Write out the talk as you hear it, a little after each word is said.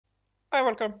Hi,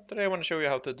 welcome. Today I want to show you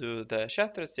how to do the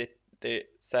Shattrath City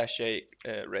Sashay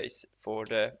race for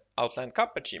the Outland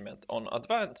Cup achievement on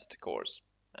Advanced course.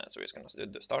 So we're just going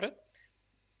to start it.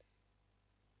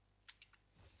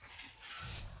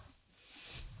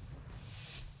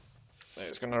 So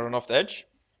it's going to run off the edge.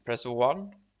 Press 1,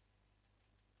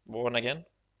 1 again,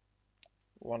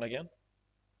 1 again.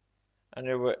 And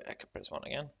I can press 1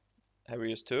 again. Here we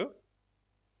use 2.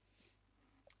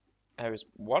 Here is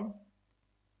 1,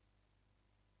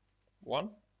 1.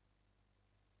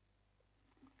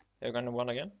 Here we're going to 1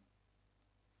 again.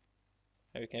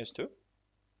 Here we can use 2.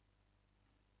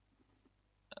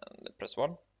 And press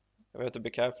 1. We have to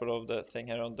be careful of the thing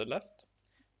here on the left.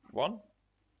 1.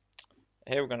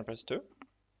 Here we're going to press 2.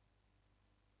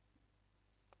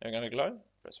 You're going to glide,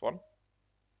 press 1,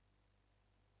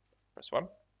 press 1,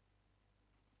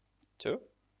 2,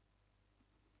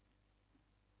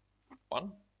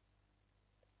 1,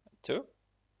 2,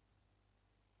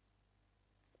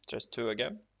 press 2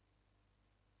 again,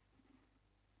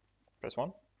 press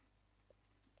 1,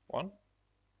 1,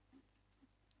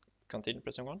 continue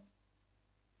pressing 1,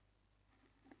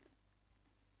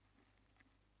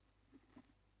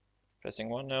 pressing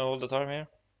 1 all the time here.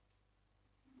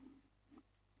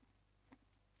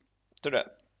 Do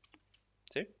that.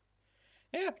 See?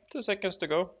 Yeah, 2 seconds to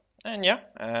go. And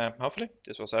yeah, hopefully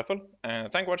this was helpful.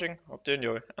 Thanks for watching. Hope you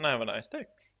enjoy and have a nice day.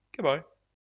 Goodbye.